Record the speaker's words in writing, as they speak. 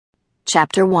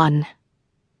Chapter 1.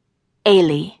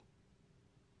 Ailey.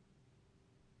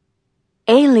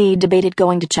 Ailey debated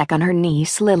going to check on her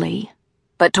niece, Lily,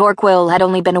 but Torquil had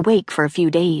only been awake for a few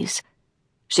days.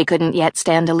 She couldn't yet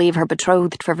stand to leave her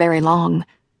betrothed for very long.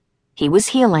 He was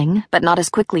healing, but not as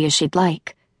quickly as she'd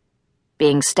like.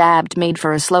 Being stabbed made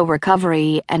for a slow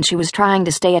recovery, and she was trying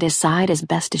to stay at his side as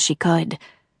best as she could.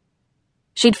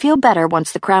 She'd feel better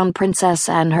once the Crown Princess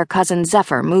and her cousin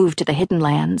Zephyr moved to the Hidden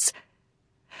Lands.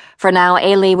 For now,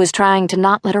 Ailey was trying to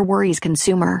not let her worries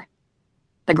consume her.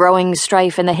 The growing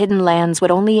strife in the Hidden Lands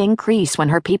would only increase when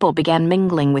her people began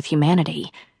mingling with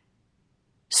humanity.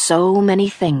 So many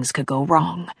things could go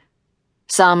wrong.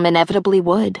 Some inevitably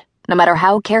would, no matter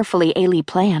how carefully Ailey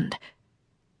planned.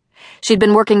 She'd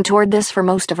been working toward this for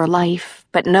most of her life,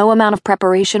 but no amount of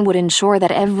preparation would ensure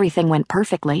that everything went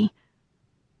perfectly.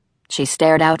 She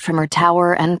stared out from her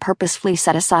tower and purposefully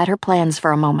set aside her plans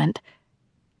for a moment.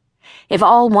 If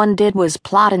all one did was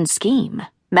plot and scheme,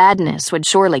 madness would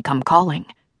surely come calling.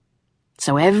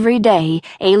 So every day,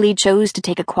 Ailey chose to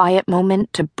take a quiet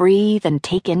moment to breathe and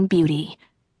take in beauty.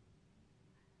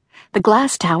 The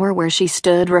glass tower where she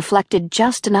stood reflected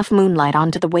just enough moonlight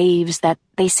onto the waves that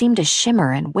they seemed to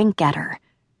shimmer and wink at her.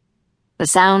 The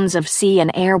sounds of sea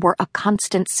and air were a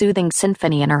constant soothing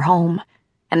symphony in her home,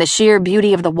 and the sheer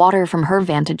beauty of the water from her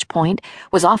vantage point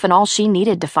was often all she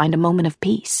needed to find a moment of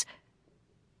peace.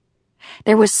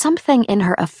 There was something in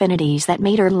her affinities that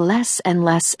made her less and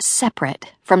less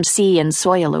separate from sea and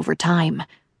soil over time.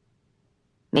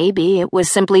 Maybe it was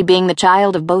simply being the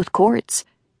child of both courts.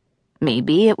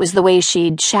 Maybe it was the way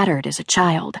she'd shattered as a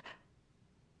child.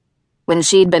 When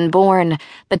she'd been born,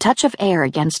 the touch of air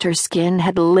against her skin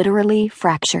had literally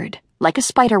fractured, like a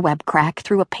spiderweb crack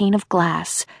through a pane of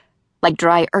glass, like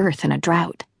dry earth in a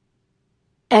drought.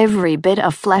 Every bit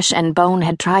of flesh and bone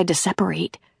had tried to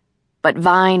separate, but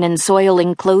vine and soil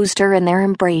enclosed her in their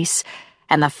embrace,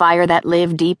 and the fire that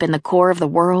lived deep in the core of the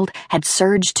world had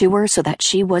surged to her so that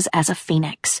she was as a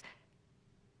phoenix.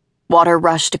 Water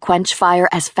rushed to quench fire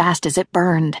as fast as it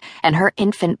burned, and her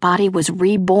infant body was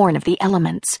reborn of the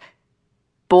elements.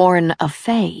 Born of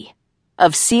Fae,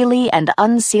 of Seelie and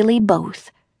Unseelie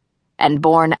both, and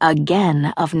born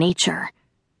again of nature.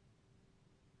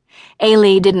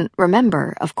 Ailey didn't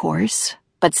remember, of course,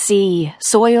 but sea,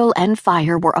 soil, and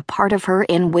fire were a part of her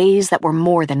in ways that were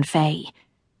more than Fae.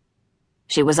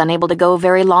 She was unable to go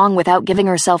very long without giving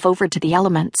herself over to the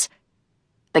elements.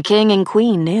 The king and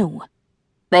queen knew.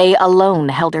 They alone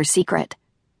held her secret.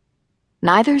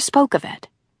 Neither spoke of it,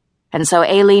 and so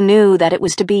Ailey knew that it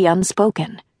was to be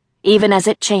unspoken, even as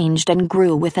it changed and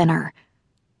grew within her.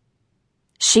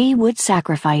 She would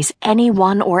sacrifice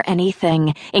anyone or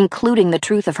anything, including the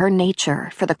truth of her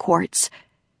nature, for the courts.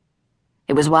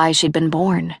 It was why she'd been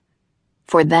born.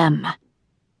 For them.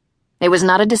 It was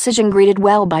not a decision greeted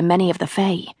well by many of the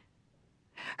Fae.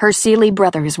 Her Seelie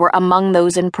brothers were among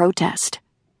those in protest.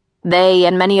 They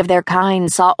and many of their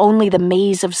kind saw only the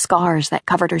maze of scars that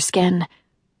covered her skin.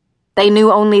 They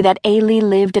knew only that Ailey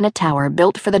lived in a tower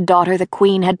built for the daughter the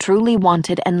queen had truly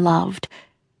wanted and loved,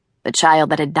 the child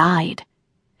that had died,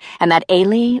 and that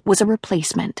Ailey was a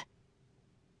replacement.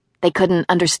 They couldn't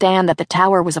understand that the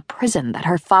tower was a prison that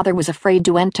her father was afraid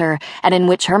to enter and in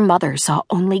which her mother saw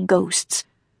only ghosts.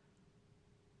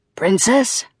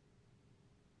 "Princess?"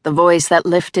 The voice that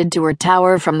lifted to her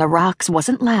tower from the rocks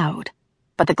wasn't loud,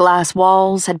 but the glass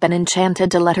walls had been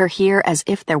enchanted to let her hear as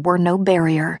if there were no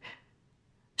barrier.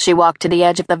 She walked to the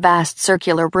edge of the vast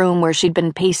circular room where she'd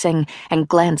been pacing and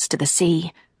glanced to the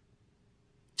sea.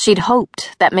 She'd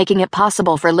hoped that making it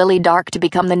possible for Lily Dark to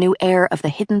become the new heir of the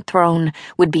Hidden Throne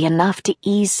would be enough to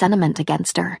ease sentiment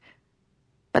against her.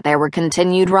 But there were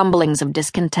continued rumblings of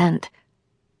discontent.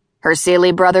 Her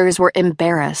Seelie brothers were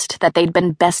embarrassed that they'd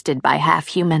been bested by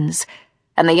half-humans,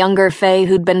 and the younger Fae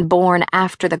who'd been born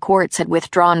after the courts had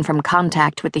withdrawn from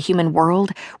contact with the human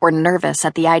world were nervous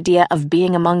at the idea of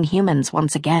being among humans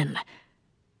once again.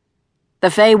 The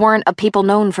Fae weren't a people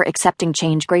known for accepting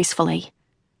change gracefully,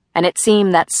 and it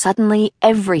seemed that suddenly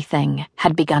everything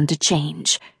had begun to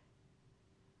change.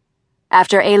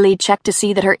 After Ailey checked to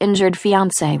see that her injured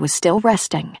fiancé was still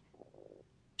resting,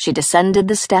 she descended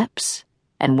the steps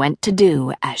and went to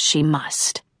do as she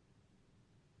must.